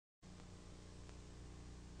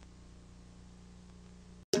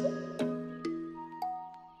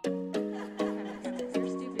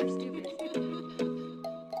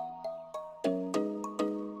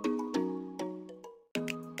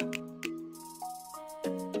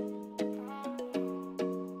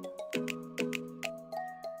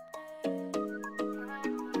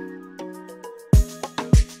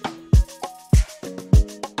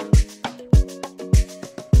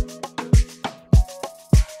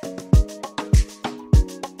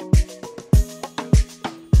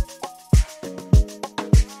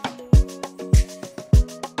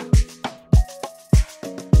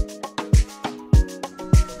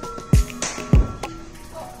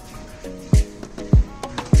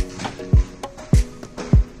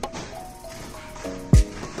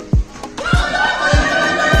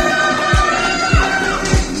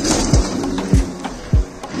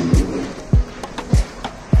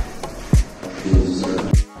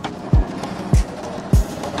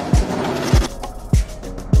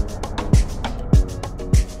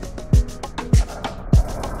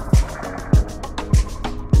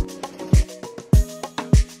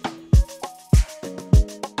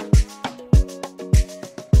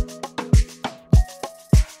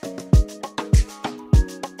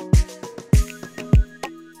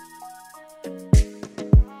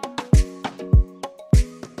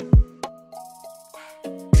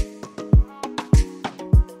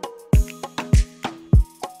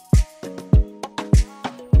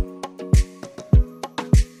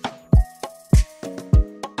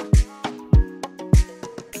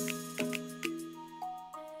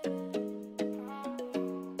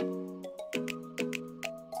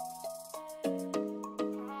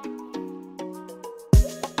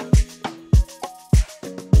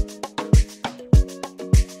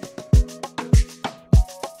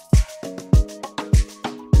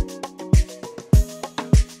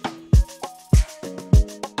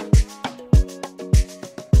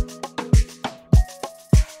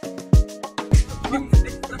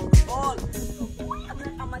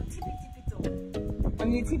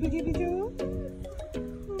Tippy tippy too.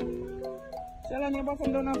 Chelan, your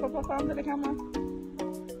bottom don't have to perform to the camera.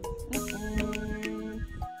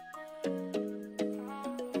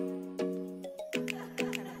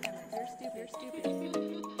 You're stupid.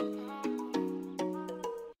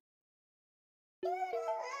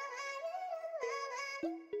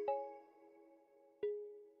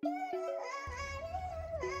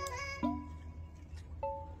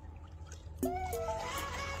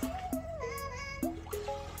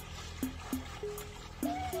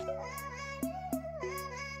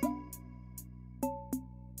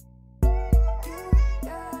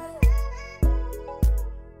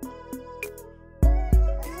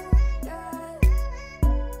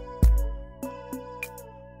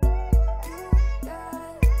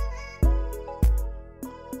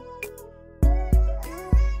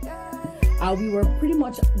 We were pretty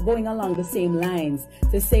much going along the same lines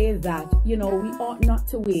to say that, you know, we ought not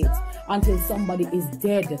to wait until somebody is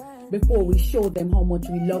dead before we show them how much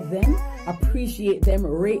we love them, appreciate them,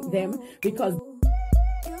 rate them, because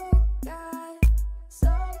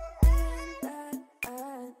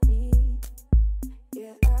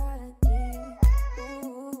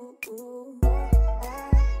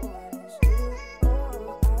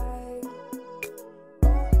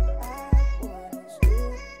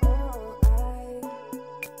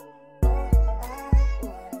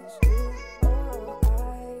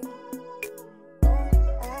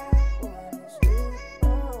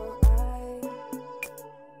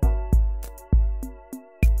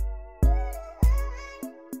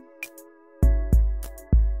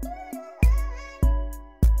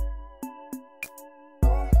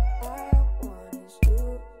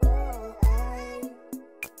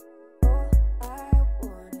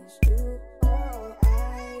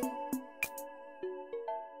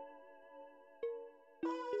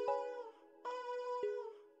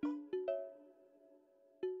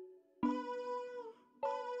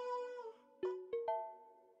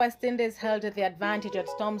West Indies held the advantage at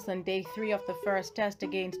Stumps on day 3 of the first test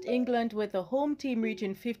against England, with the home team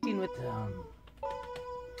reaching 15 with...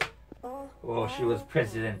 Oh, she was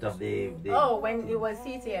president of the... Oh, when it was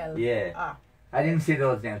CTL? Yeah. Ah. I didn't see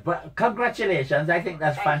those names. But congratulations. I think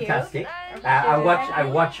that's Thank fantastic. You. I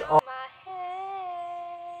watch all...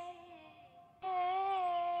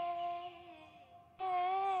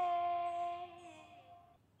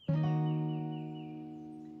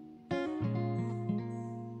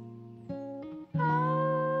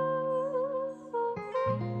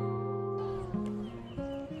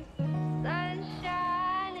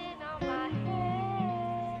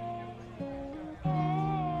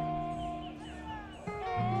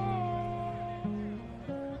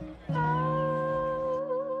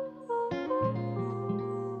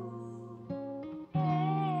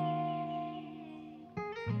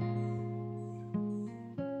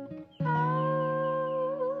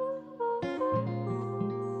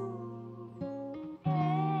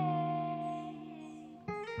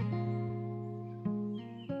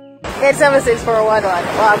 876-411.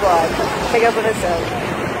 Wagwan. Pick up on itself.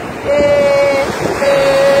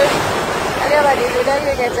 Anybody do that?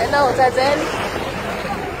 You get 10 out of 10.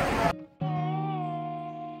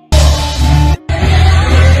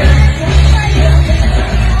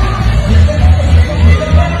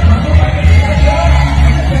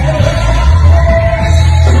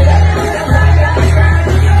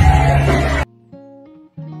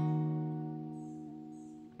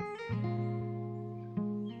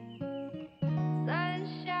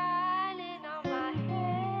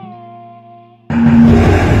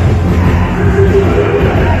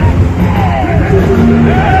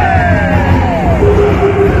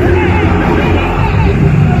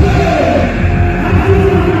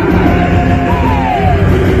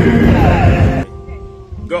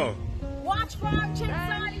 Go. Watch from chips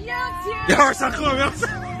on YouTube. Ja, ça come.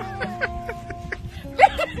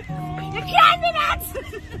 You can't do that.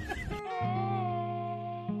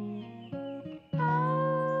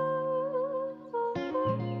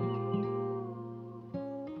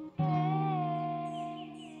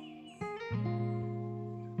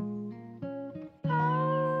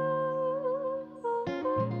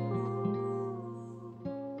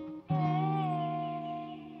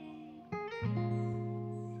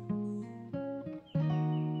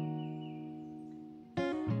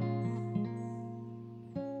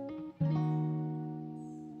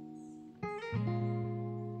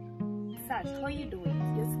 How you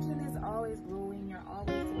doing? Your skin is always glowing. You're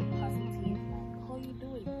always so positive. How you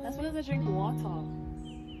doing? That's because I drink water.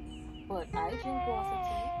 But I drink water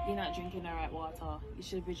too. You're not drinking the right water. You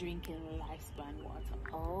should be drinking lifespan water.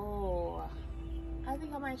 Oh, I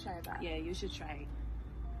think I might try that. Yeah, you should try it.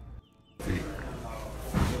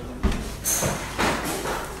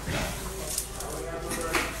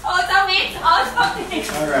 Oh, stop it! Oh, stop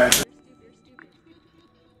it! All right.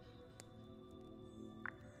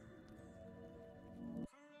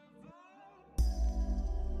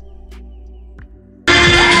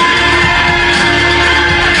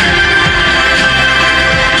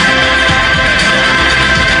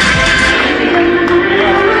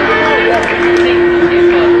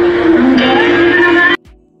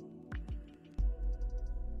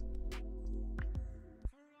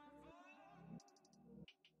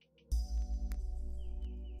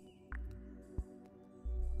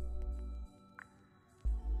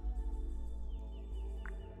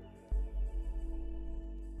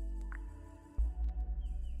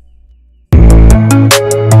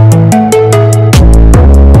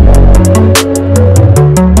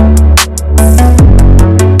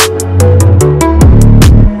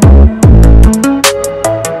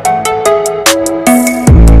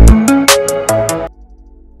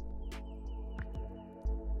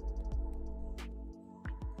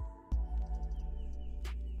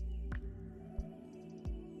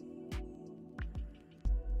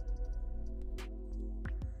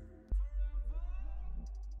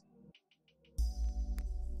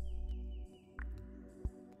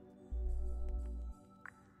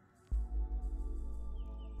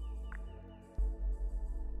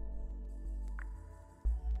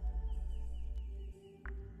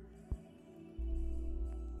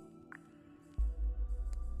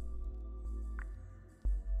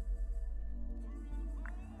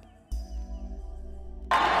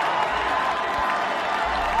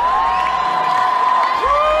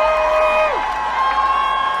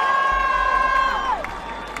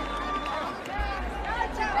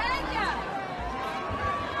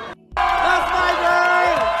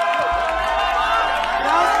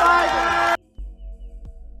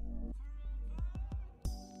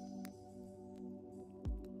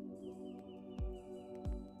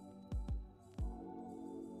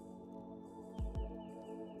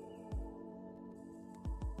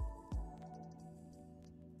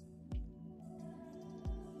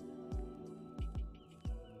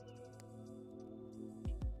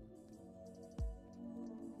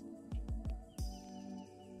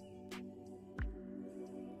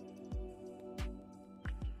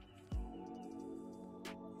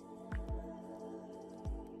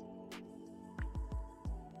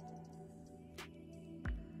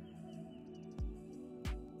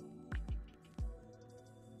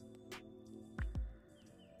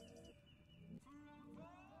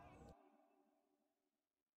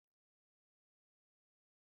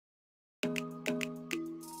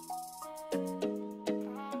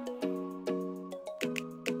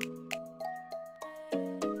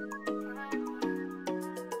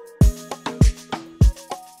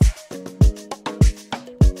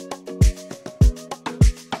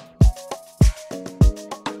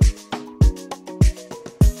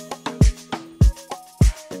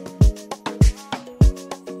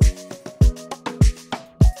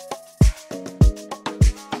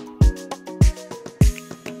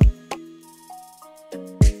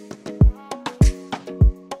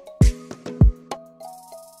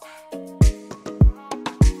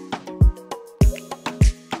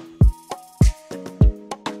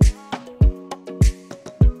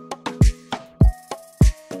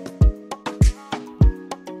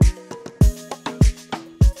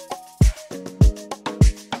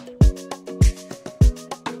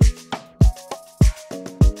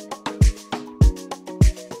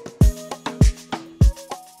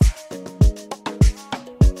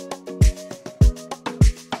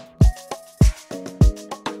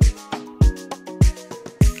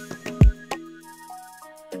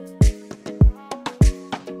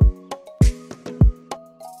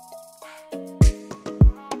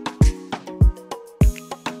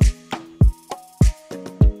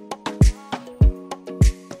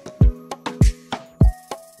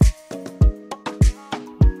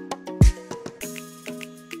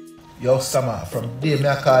 Yo, Sama, from the day me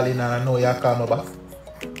I call in and I know you call me back.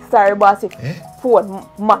 Sorry, boss. Phone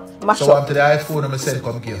mash So up. I'm to the iPhone and I said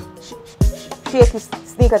come give. Shaky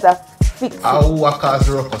sneakers are fix. Who I cause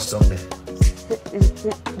the ruckus down there?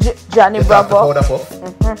 Johnny You talk to Bravo. powder puff?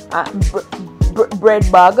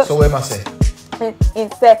 Bread bag. So what am I say?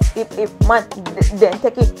 Instead, if man then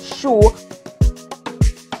take it shoe.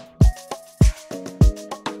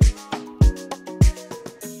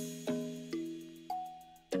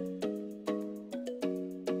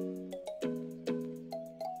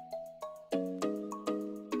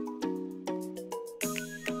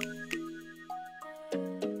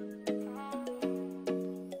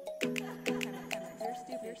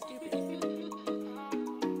 You're stupid.